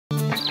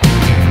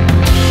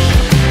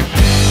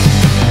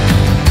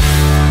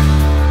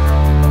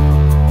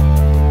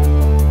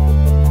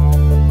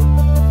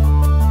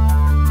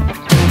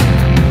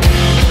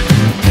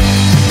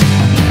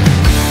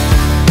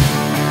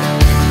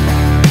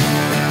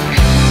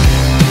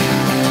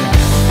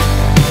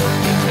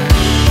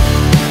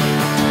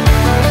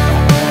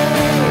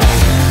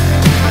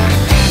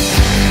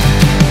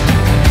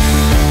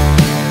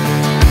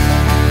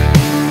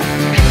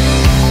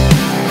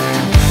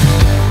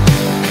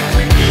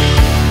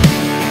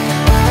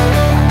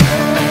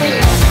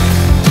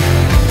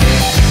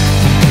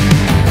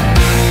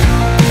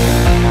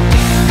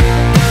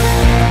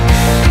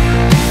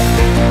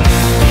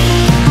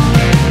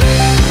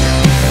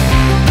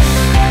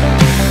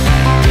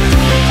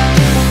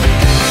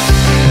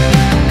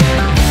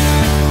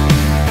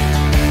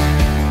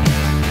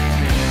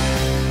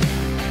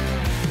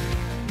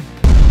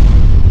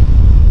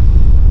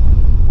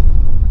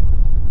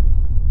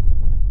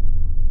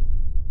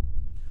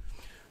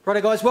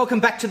Righto guys, welcome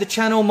back to the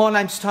channel. My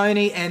name's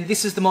Tony and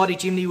this is the Mighty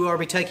Jimny, where I'll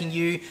be taking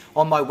you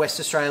on my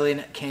West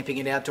Australian camping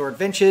and outdoor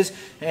adventures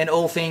and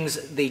all things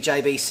the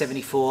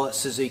JB74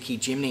 Suzuki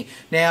Jimny.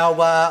 Now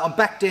I'm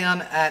back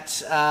down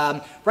at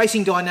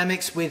Racing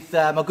Dynamics with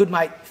my good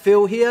mate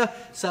Phil here.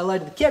 Say hello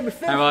to the camera,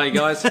 Phil. How are you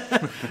guys?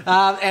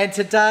 And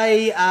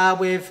today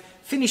we've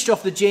finished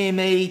off the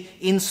GME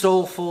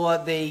install for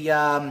the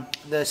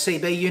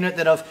CB unit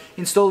that I've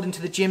installed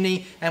into the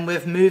Jimny, and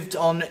we've moved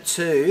on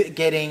to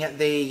getting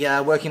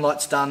the working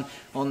lights done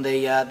on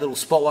the little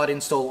spotlight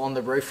install on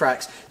the roof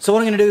racks. So what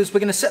I'm going to do is we're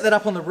going to set that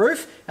up on the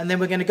roof, and then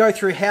we're going to go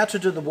through how to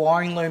do the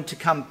wiring loom to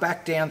come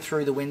back down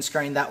through the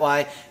windscreen that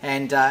way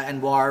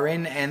and wire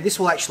in. And this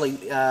will actually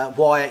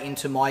wire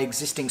into my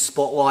existing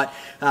spotlight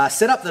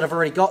setup that I've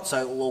already got,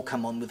 so it will all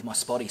come on with my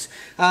spotties.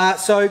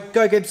 So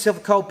go get yourself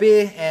a cold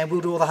beer and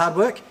we'll do all the hard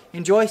work.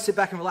 Enjoy, sit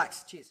back and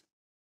relax. Cheers.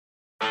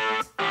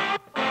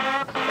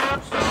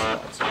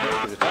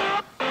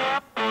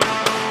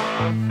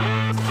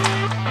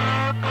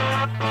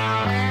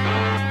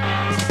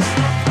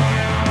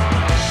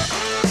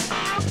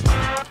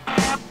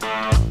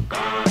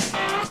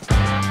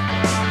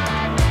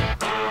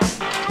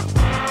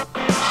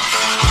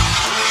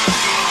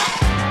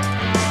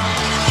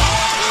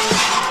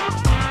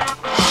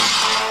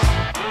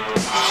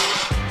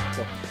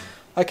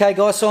 Okay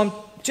guys, so I'm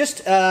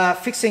just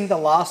fixing the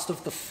last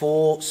of the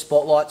 4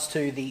 spotlights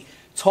to the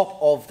top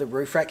of the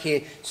roof rack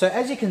here. So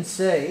as you can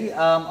see,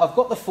 I've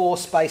got the 4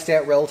 spaced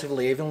out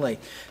relatively evenly.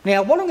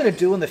 Now what I'm going to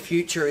do in the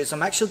future is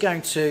I'm actually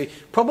going to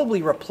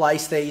probably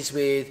replace these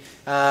with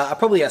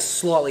probably a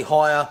slightly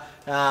higher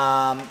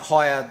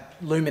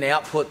lumen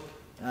output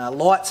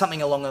light,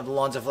 something along the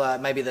lines of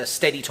maybe the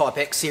Steady Type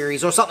X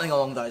series or something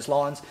along those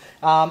lines.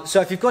 So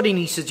if you've got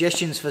any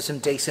suggestions for some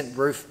decent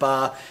roof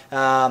bar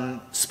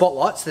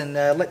spotlights, then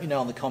let me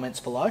know in the comments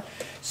below.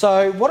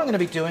 So what I'm going to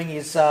be doing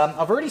is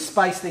I've already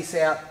spaced these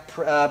out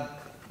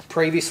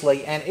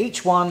previously, and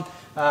each one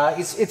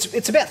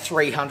it's about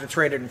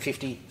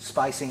 350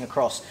 spacing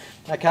across.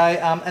 Okay,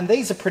 and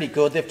these are pretty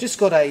good. They've just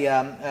got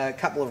a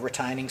couple of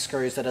retaining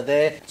screws that are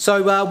there.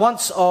 So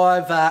once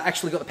I've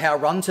actually got the power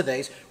run to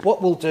these,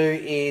 what we'll do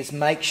is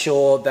make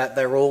sure that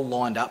they're all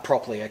lined up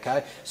properly.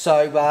 Okay,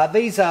 so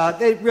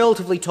they're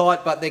relatively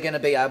tight, but they're going to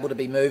be able to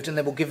be moved, and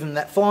then we'll give them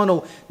that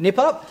final nip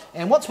up.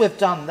 And once we've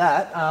done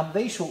that,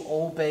 these will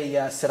all be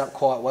set up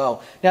quite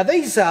well. Now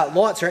these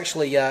lights are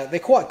actually they're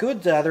quite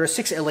good. They're a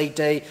 6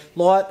 LED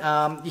light.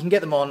 You can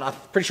get them on. I'm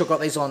pretty sure I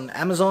got these on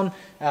Amazon.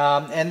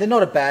 And they're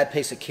not a bad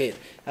piece of kit.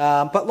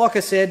 But like I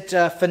said,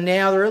 for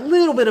now they're a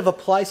little bit of a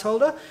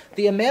placeholder.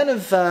 The amount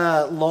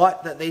of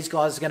light that these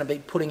guys are going to be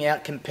putting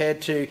out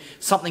compared to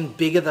something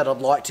bigger that I'd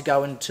like to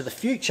go into the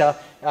future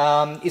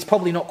is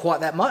probably not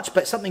quite that much,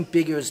 but something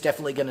bigger is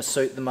definitely going to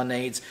suit my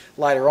needs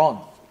later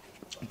on.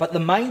 But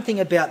the main thing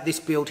about this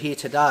build here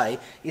today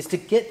is to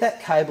get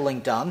that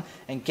cabling done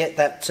and get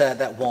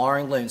that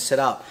wiring loom set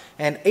up.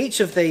 And each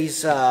of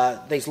these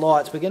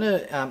lights, we're going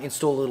to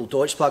install a little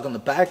Deutsch plug on the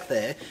back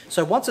there.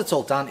 So once it's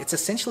all done, it's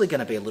essentially going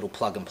to be a little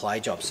plug and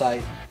play job.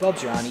 So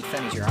Bob's your auntie,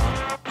 Fanny's your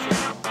aunt.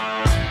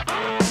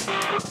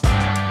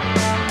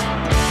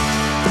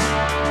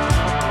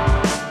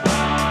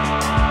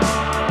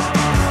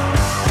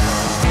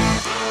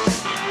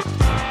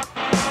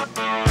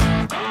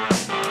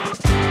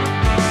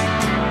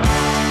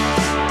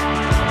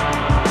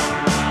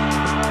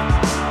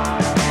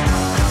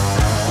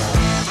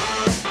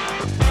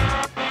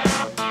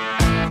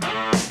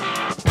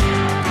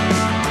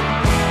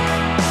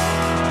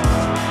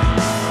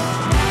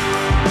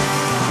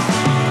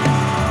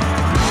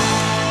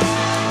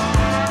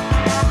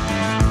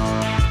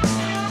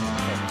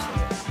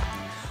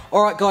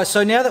 Alright guys,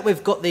 so now that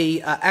we've got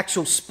the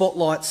actual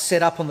spotlights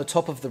set up on the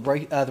top of the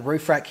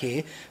roof rack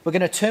here, we're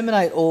going to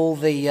terminate all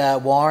the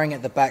wiring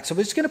at the back. So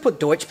we're just going to put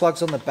Deutsch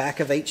plugs on the back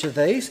of each of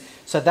these,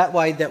 so that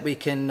way that we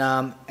can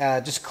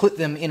just clip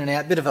them in and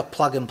out, bit of a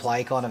plug and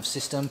play kind of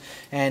system,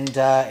 and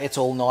it's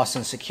all nice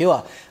and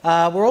secure.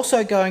 We're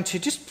also going to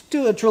just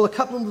drill a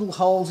couple of little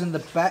holes in the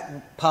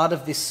back part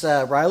of this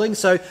railing.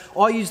 So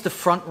I use the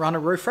Front Runner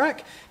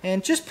Roofrack,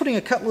 and just putting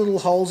a couple of little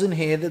holes in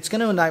here that's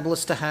going to enable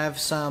us to have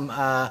some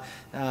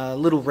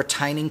little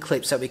retaining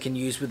clips that we can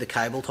use with the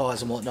cable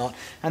ties and whatnot,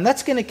 and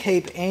that's going to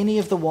keep any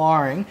of the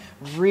wiring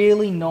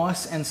really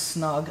nice and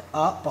snug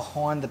up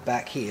behind the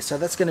back here. So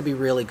that's going to be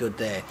really good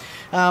there.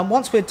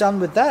 Once we're done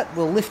with that,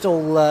 we'll lift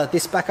all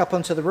this back up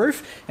onto the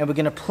roof, and we're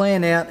going to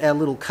plan out our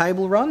little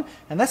cable run,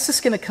 and that's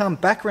just going to come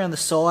back around the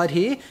side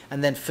here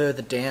and then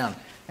further down.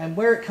 And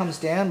where it comes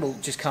down will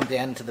just come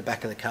down into the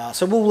back of the car.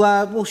 So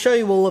we'll show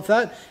you all of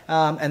that,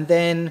 and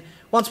then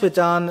once we're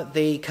done,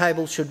 the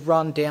cable should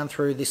run down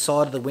through this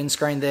side of the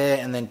windscreen there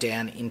and then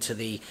down into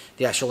the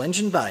actual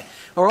engine bay.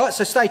 Alright,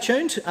 so stay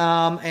tuned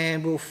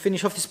and we'll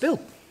finish off this build.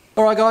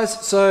 Alright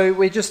guys, so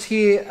we're just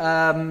here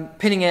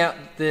pinning out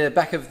the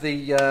back of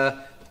the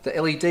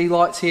LED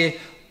lights here.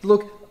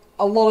 Look,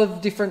 a lot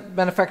of different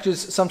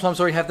manufacturers sometimes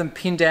already have them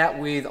pinned out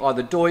with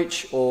either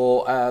Deutsch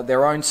or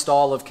their own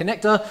style of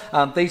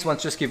connector. These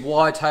ones just give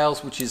wire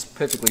tails, which is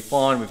perfectly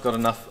fine. We've got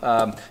enough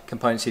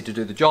components here to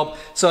do the job.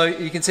 So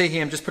you can see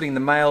here I'm just putting the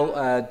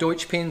male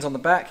Deutsch pins on the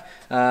back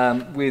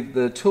with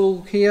the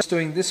tool here. Just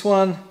doing this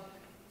one,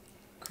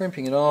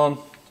 crimping it on,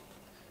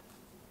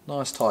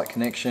 nice tight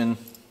connection,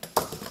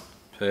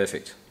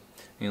 perfect.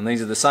 And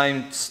these are the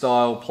same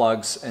style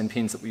plugs and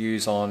pins that we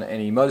use on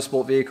any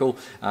motorsport vehicle.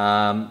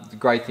 The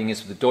great thing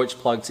is with the Deutsch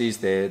plugs is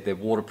they're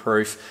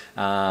waterproof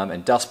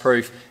and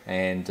dustproof,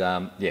 and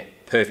yeah,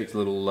 perfect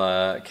little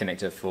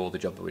connector for the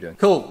job that we're doing.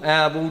 Cool,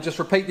 we'll just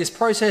repeat this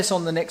process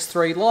on the next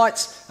 3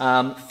 lights,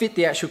 fit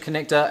the actual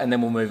connector, and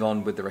then we'll move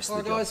on with the rest of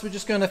the job. Guys, we're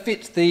just going to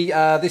fit the,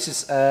 this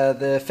is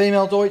the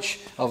female Deutsch,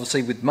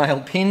 obviously with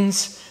male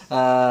pins.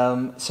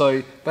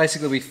 So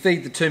basically we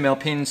feed the 2 male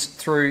pins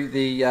through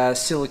the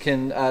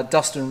silicon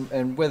dust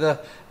and weather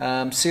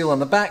seal on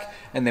the back,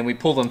 and then we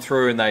pull them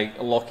through and they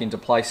lock into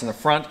place in the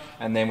front,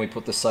 and then we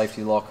put the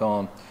safety lock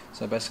on.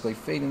 So basically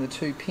feeding the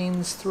 2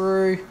 pins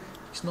through,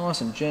 just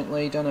nice and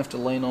gently, don't have to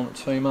lean on it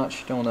too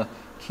much, you don't want to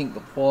kink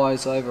the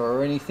wires over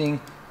or anything.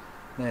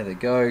 There they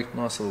go,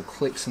 nice little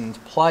clicks into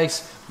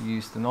place. We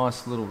use the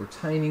nice little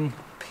retaining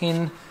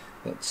pin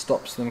that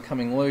stops them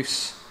coming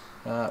loose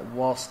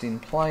whilst in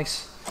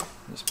place.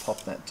 Just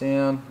pop that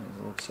down, a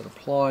little set of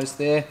plies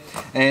there,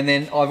 and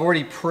then I've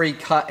already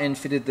pre-cut and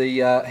fitted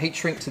the heat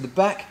shrink to the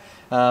back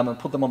and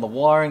put them on the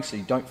wiring so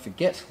you don't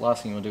forget.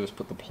 Last thing you want to do is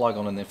put the plug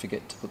on and then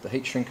forget to put the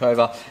heat shrink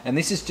over, and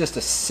this is just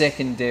a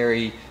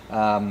secondary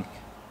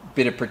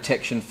bit of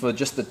protection for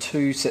just the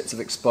 2 sets of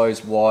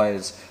exposed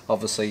wires.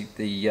 Obviously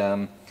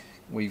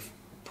we've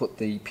put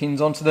the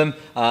pins onto them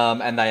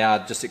and they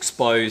are just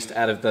exposed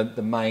out of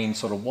the main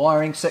sort of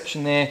wiring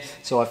section there.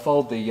 So I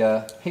fold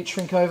the heat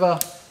shrink over,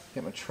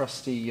 get my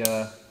trusty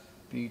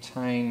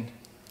butane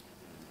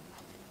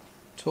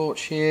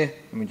torch here,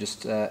 and we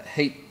just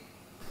heat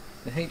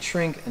the heat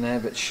shrink and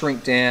have it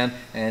shrink down,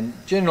 and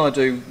generally I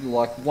do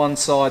like one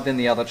side then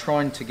the other,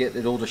 trying to get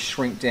it all to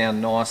shrink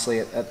down nicely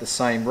at the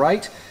same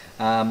rate.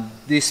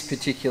 This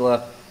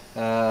particular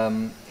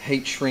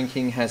heat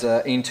shrinking has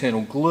an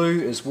internal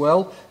glue as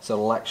well, so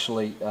it'll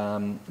actually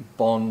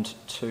bond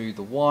to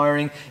the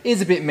wiring. It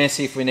is a bit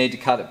messy if we need to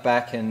cut it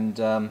back and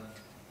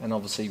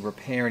obviously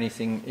repair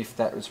anything if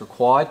that is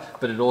required,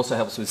 but it also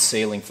helps with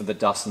sealing for the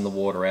dust and the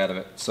water out of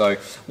it. So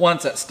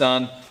once that's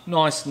done,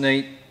 nice,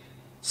 neat,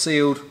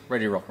 sealed,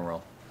 ready to rock and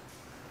roll.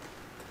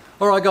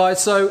 Alright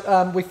guys,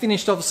 so we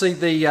finished obviously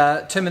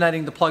the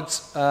terminating the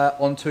plugs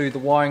onto the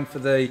wiring for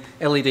the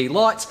LED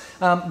lights.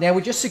 Now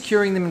we're just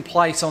securing them in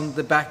place on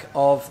the back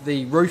of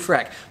the roof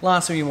rack.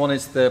 Last thing we want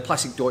is the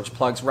plastic Deutsch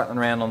plugs rattling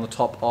around on the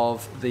top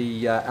of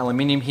the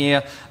aluminium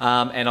here,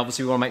 and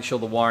obviously we want to make sure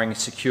the wiring is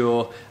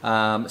secure,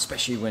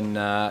 especially when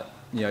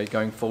you know,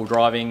 going full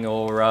driving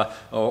or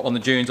on the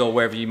dunes or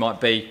wherever you might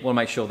be. Want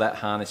to make sure that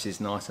harness is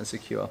nice and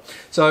secure.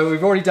 So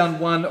we've already done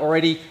one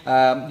already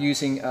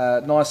using a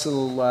nice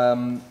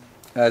little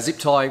zip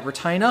tie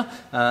retainer.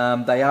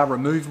 They are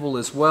removable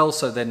as well,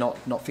 so they're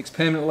not fixed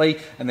permanently,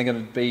 and they're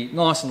going to be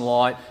nice and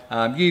light,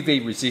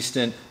 UV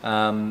resistant,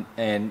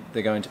 and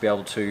they're going to be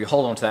able to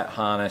hold on to that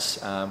harness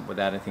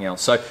without anything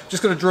else. So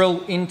just going to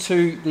drill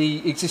into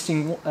the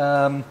existing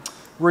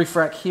roof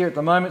rack here at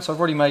the moment. So I've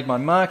already made my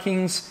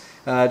markings,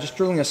 just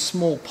drilling a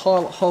small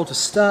pilot hole to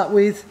start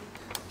with.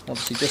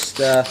 Obviously just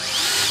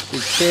be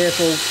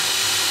careful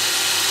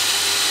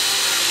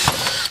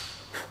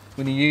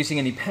when you're using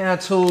any power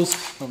tools.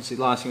 Obviously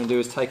the last thing you want to do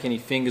is take any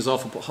fingers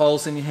off or put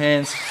holes in your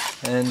hands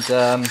and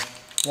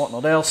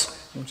whatnot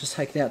else. We'll just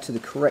take it out to the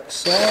correct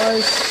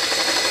size.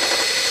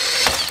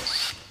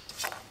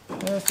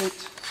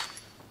 Perfect.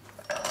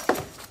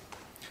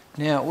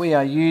 Now we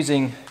are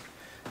using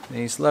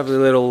these lovely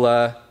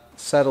little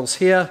saddles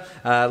here,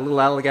 little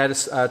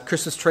alligator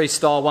Christmas tree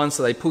style ones,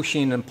 so they push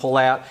in and pull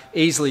out,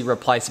 easily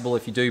replaceable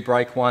if you do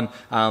break one,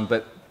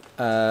 but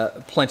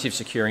plenty of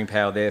securing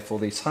power there for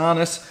this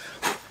harness.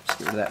 Just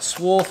get rid of that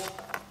swath,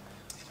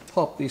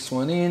 pop this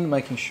one in,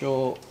 making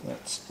sure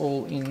that's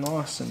all in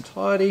nice and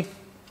tidy.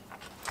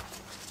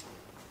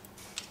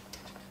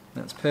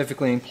 That's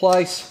perfectly in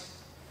place.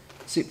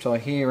 Zip tie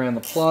here around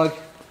the plug.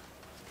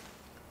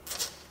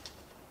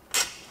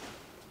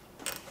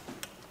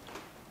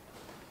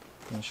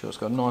 Make sure it's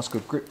got a nice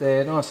good grip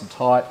there, nice and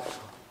tight.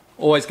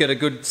 Always get a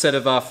good set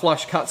of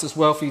flush cuts as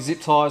well for your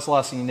zip ties.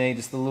 Last thing you need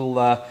is the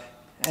little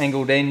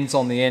angled ends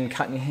on the end,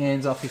 cutting your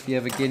hands up if you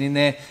ever get in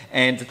there.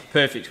 And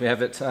perfect, we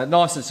have it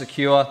nice and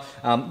secure.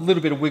 A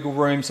little bit of wiggle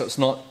room so it's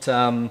not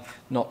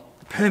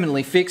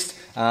permanently fixed,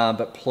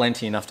 but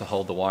plenty enough to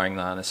hold the wiring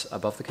harness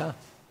above the car.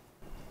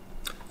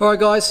 Alright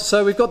guys,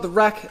 so we've got the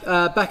rack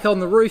back on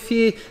the roof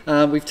here.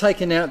 We've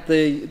taken out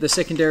the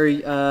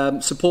secondary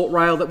support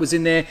rail that was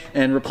in there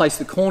and replaced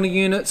the corner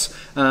units.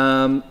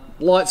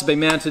 lights have been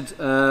mounted,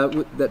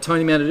 that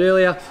Tony mounted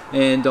earlier,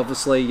 and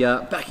obviously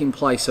back in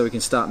place so we can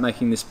start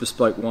making this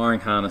bespoke wiring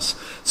harness.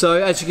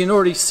 So as you can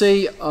already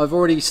see, I've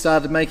already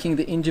started making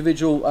the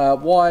individual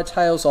wire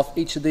tails off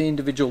each of the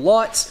individual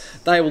lights.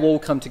 They will all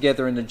come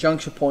together in a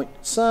junction point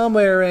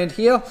somewhere around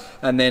here,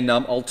 and then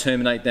I'll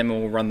terminate them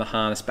and we'll run the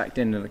harness back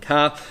down into the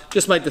car.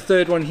 Just made the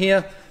third one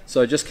here,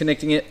 so just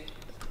connecting it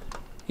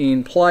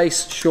in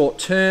place short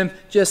term,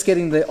 just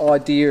getting the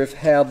idea of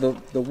how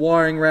the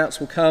wiring routes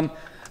will come.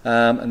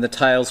 And the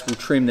tails, will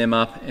trim them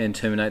up and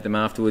terminate them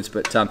afterwards,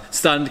 but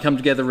starting to come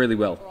together really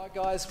well. Alright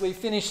guys, we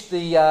finished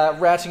the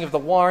routing of the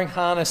wiring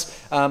harness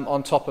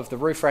on top of the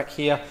roof rack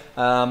here,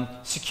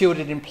 secured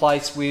it in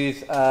place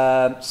with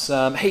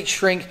some heat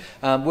shrink,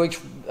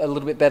 worked a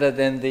little bit better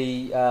than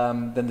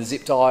the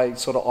zip tie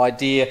sort of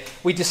idea.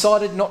 We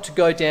decided not to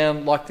go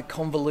down like the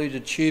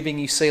convoluted tubing.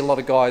 You see a lot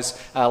of guys,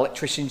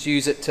 electricians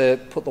use it to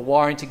put the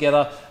wiring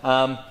together.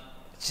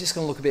 It's just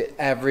going to look a bit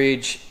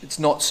average. It's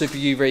not super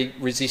UV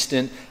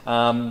resistant.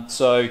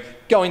 So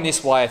going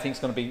this way I think is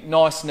going to be a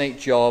nice, neat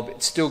job.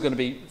 It's still going to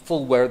be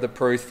full weather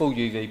proof, full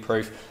UV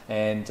proof,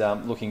 and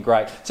looking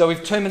great. So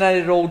we've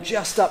terminated it all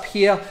just up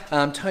here.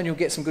 Tony will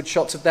get some good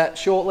shots of that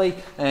shortly.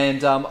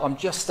 And I'm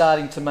just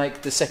starting to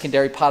make the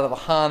secondary part of the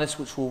harness,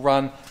 which will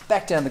run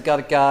back down the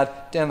gutter guard,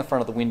 down the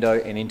front of the window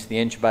and into the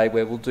engine bay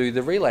where we'll do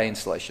the relay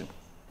installation.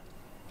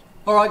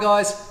 All right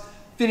guys.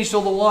 Finished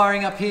all the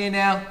wiring up here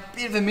now.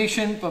 Bit of a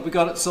mission, but we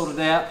got it sorted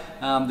out.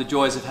 The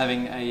joys of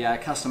having a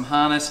custom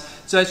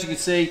harness. So as you can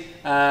see,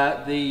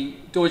 the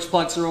Deutsch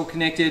plugs are all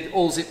connected,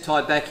 all zip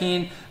tied back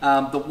in.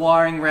 The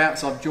wiring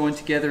routes I've joined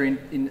together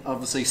in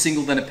obviously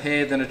single, then a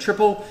pair, then a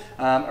triple.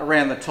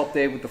 Around the top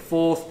there with the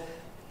fourth.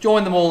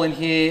 Join them all in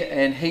here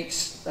and heat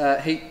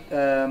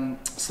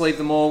sleeve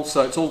them all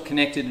so it's all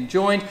connected and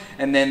joined,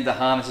 and then the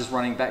harness is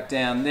running back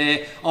down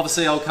there.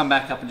 Obviously I'll come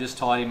back up and just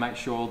tidy, make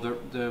sure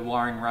the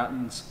wiring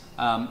runs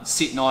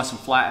sit nice and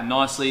flat and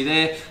nicely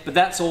there, but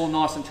that's all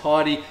nice and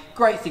tidy.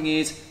 Great thing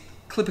is,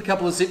 clip a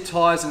couple of zip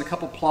ties and a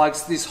couple of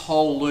plugs, this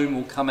whole loom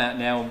will come out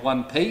now in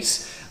one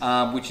piece,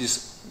 which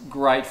is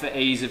great for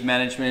ease of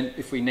management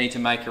if we need to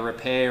make a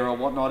repair or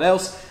whatnot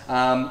else.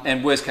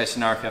 And worst case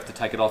scenario, if you have to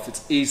take it off,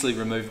 it's easily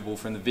removable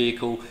from the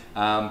vehicle.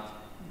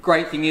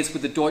 Great thing is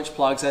with the Deutsch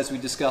plugs, as we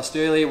discussed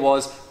earlier,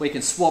 was we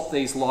can swap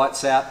these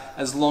lights out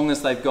as long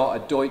as they've got a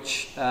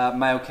Deutsch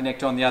male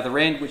connector on the other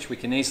end, which we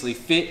can easily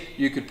fit.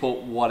 You could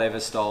put whatever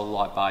style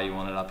light bar you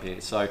wanted up here.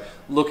 So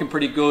looking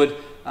pretty good.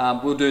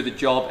 We'll do the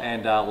job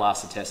and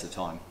last the test of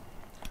time.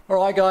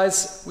 Alright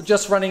guys, we're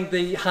just running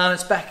the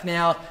harness back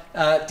now,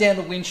 down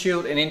the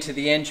windshield and into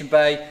the engine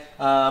bay.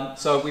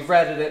 So we've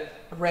routed it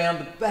around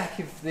the back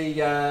of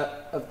the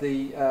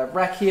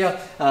rack here,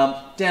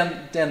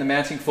 down the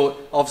mounting foot.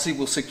 Obviously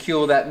we'll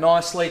secure that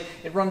nicely.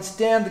 It runs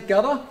down the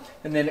gutter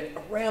and then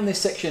around this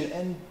section,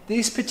 and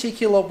this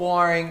particular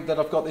wiring that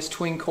I've got, this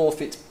twin core,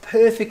 fits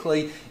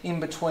perfectly in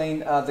between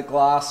the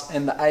glass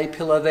and the A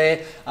pillar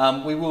there.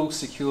 We will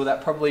secure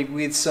that probably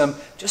with some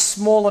just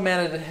small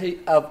amount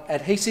of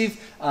adhesive,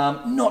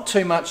 not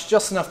too much,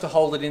 just enough to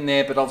hold it in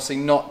there, but obviously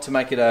not to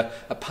make it a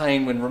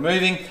pain when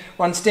removing.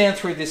 Runs down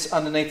through this,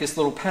 underneath this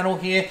little panel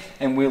here,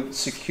 and we'll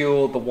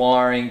secure the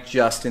wiring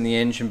just in the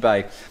engine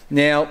bay.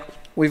 Now,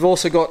 we've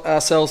also got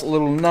ourselves a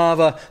little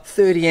Nava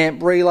 30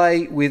 amp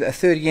relay with a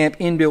 30 amp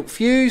inbuilt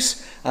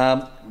fuse.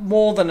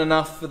 More than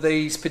enough for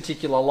these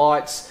particular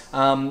lights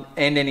and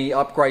any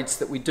upgrades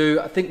that we do.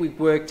 I think we've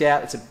worked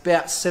out it's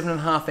about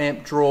 7.5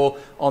 amp draw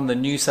on the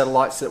new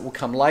satellites that will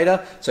come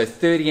later. So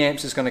 30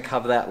 amps is going to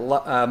cover that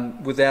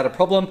without a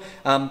problem.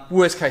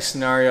 Worst case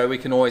scenario, we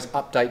can always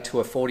update to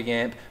a 40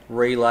 amp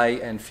relay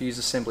and fuse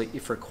assembly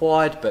if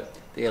required, but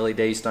the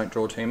LEDs don't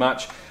draw too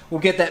much.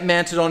 We'll get that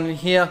mounted on in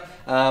here.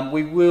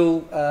 We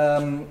will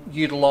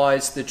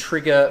utilise the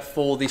trigger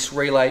for this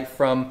relay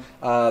from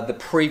the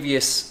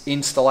previous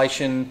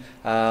installation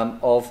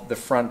of the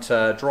front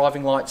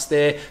driving lights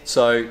there.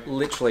 So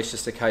literally it's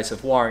just a case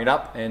of wiring it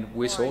up and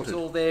we're sorted. It's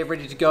all there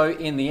ready to go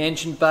in the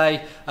engine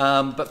bay.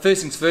 But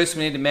first things first,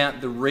 we need to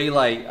mount the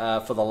relay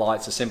for the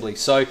lights assembly.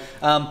 So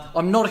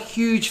I'm not a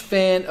huge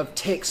fan of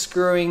tech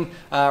screwing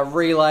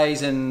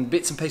relays and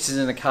bits and pieces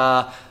in a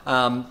car.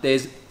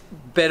 There's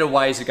better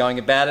ways of going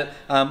about it.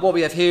 What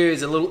we have here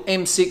is a little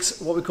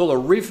M6, what we call a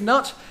riv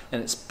nut,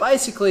 and it's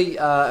basically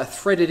a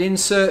threaded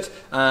insert,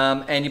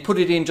 and you put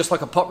it in just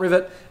like a pot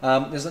rivet.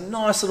 There's a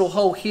nice little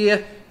hole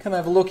here. Come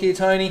have a look here,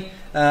 Tony.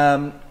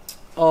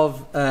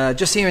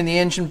 Just here in the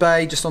engine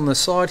bay, just on the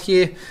side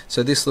here.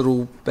 So this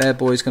little bad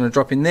boy is going to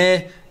drop in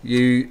there.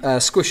 You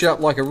squish it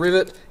up like a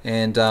rivet,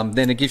 and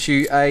then it gives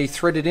you a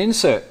threaded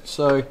insert.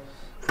 So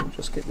I'll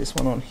just get this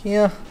one on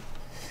here.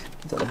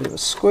 Give that a bit of a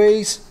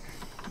squeeze.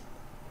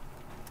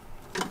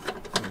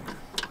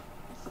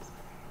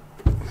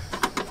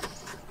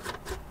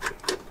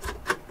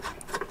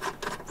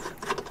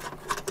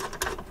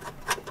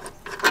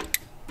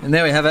 And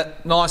there we have it,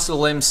 nice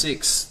little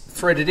M6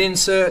 threaded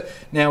insert.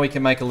 Now we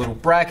can make a little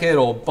bracket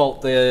or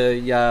bolt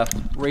the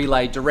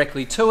relay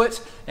directly to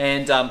it,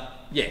 and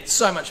yeah,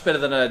 so much better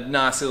than a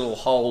nasty little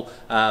hole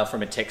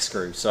from a tech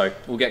screw. So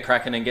we'll get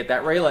cracking and get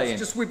that relay in.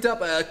 Just whipped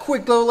up a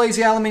quick little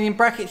easy aluminium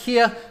bracket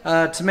here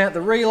to mount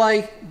the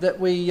relay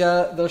that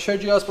I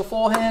showed you guys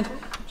beforehand.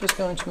 Just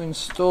going to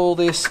install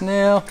this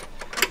now.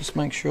 Just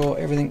make sure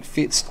everything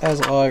fits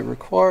as I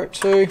require it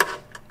to.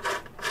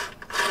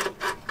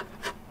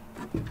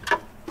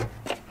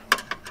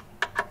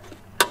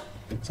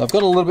 So I've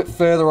got a little bit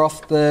further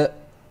off the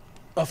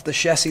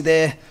chassis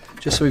there,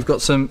 just so we've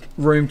got some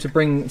room to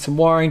bring some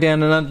wiring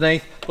down and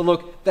underneath. But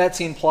look,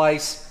 that's in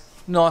place,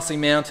 nicely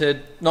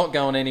mounted, not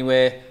going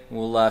anywhere.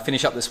 We'll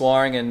finish up this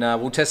wiring and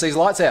we'll test these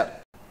lights out.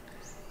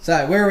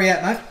 So where are we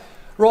at, mate?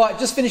 Right,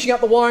 just finishing up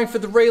the wiring for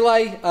the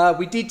relay.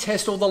 We did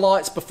test all the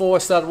lights before I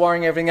started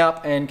wiring everything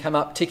up and come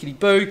up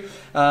tickety-boo.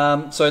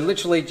 So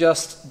literally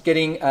just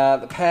getting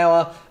the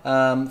power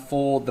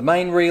for the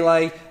main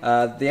relay,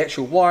 the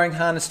actual wiring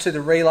harness to the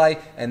relay,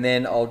 and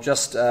then I'll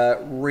just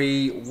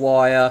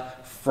rewire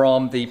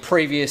from the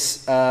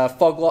previous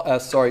front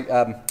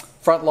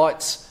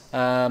lights,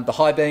 the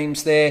high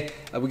beams there.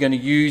 We're going to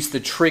use the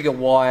trigger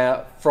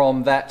wire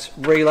from that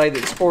relay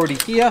that's already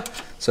here.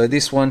 So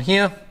this one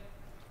here.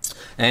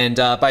 And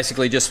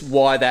basically just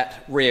wire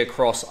that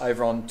across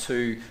over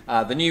onto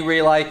the new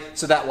relay,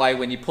 so that way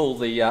when you pull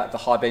the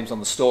high beams on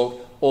the stalk,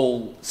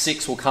 all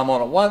 6 will come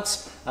on at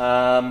once.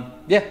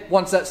 Yeah,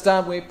 once that's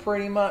done, we're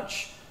pretty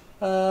much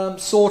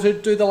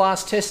sorted, do the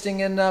last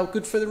testing, and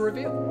good for the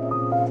reveal.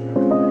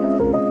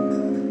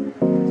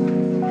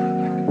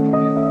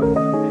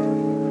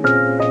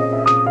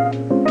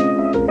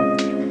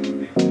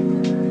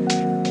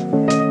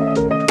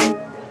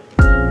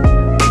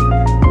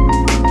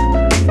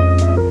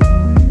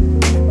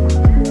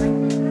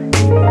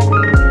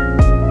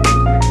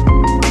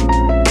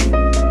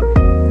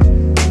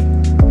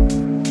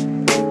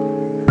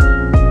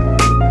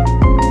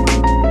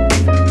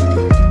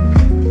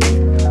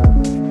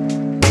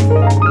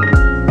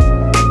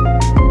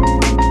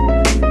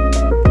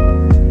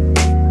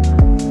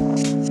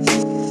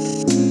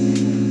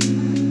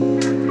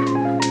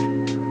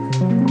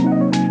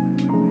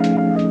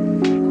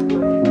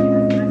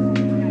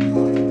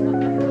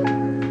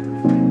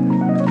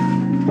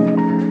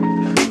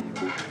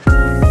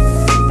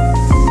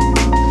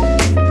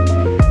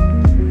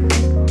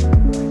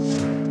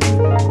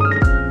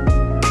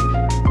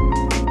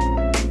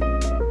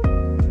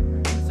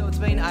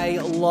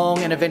 Long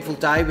and eventful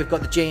day. We've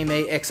got the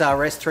GME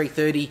XRS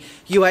 330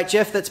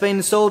 UHF that's been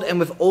installed, and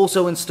we've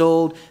also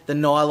installed the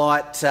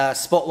NiLight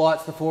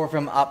spotlights, the 4 of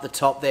them up the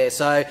top there.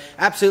 So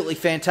absolutely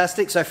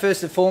fantastic. So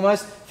first and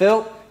foremost,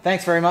 Phil,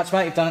 thanks very much,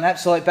 mate. You've done an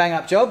absolute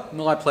bang-up job.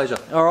 My pleasure.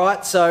 All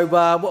right, so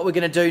what we're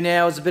going to do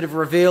now is a bit of a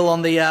reveal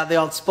on the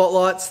old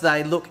spotlights.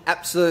 They look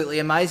absolutely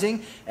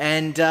amazing.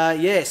 And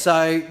yeah,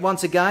 so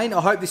once again,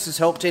 I hope this has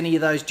helped any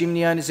of those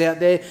Jimny owners out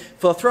there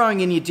for throwing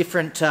in your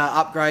different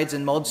upgrades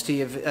and mods to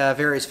your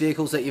various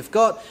vehicles that you've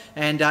got.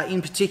 And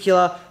in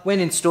particular,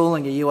 when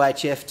installing a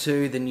UHF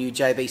to the new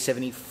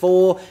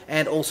JB74,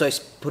 and also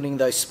putting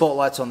those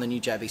spotlights on the new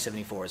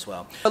JB74 as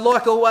well. But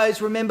like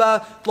always,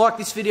 remember, like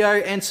this video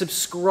and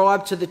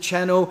subscribe to the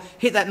channel,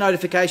 hit that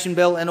notification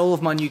bell, and all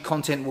of my new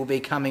content will be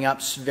coming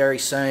up very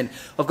soon.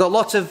 I've got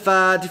lots of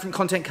different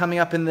content coming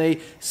up in the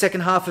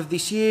second half of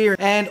this year,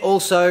 and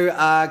also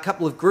a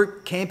couple of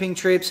group camping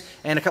trips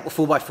and a couple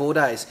of 4x4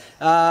 days.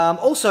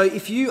 Also,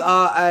 if you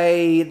are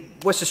a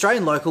West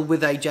Australian local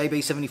with a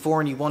JB74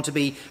 and you want to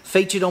be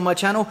featured on my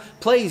channel,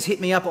 please hit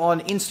me up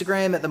on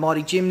Instagram at the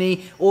Mighty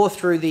Jimny, or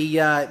through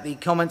the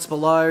comments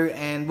below,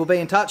 and we'll be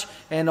in touch,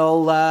 and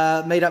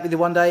I'll meet up with you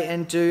one day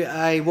and do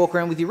a walk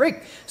around with your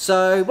rig.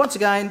 So once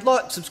again,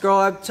 like,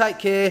 subscribe, take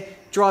care,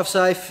 drive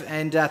safe,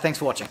 and thanks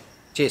for watching.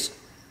 Cheers.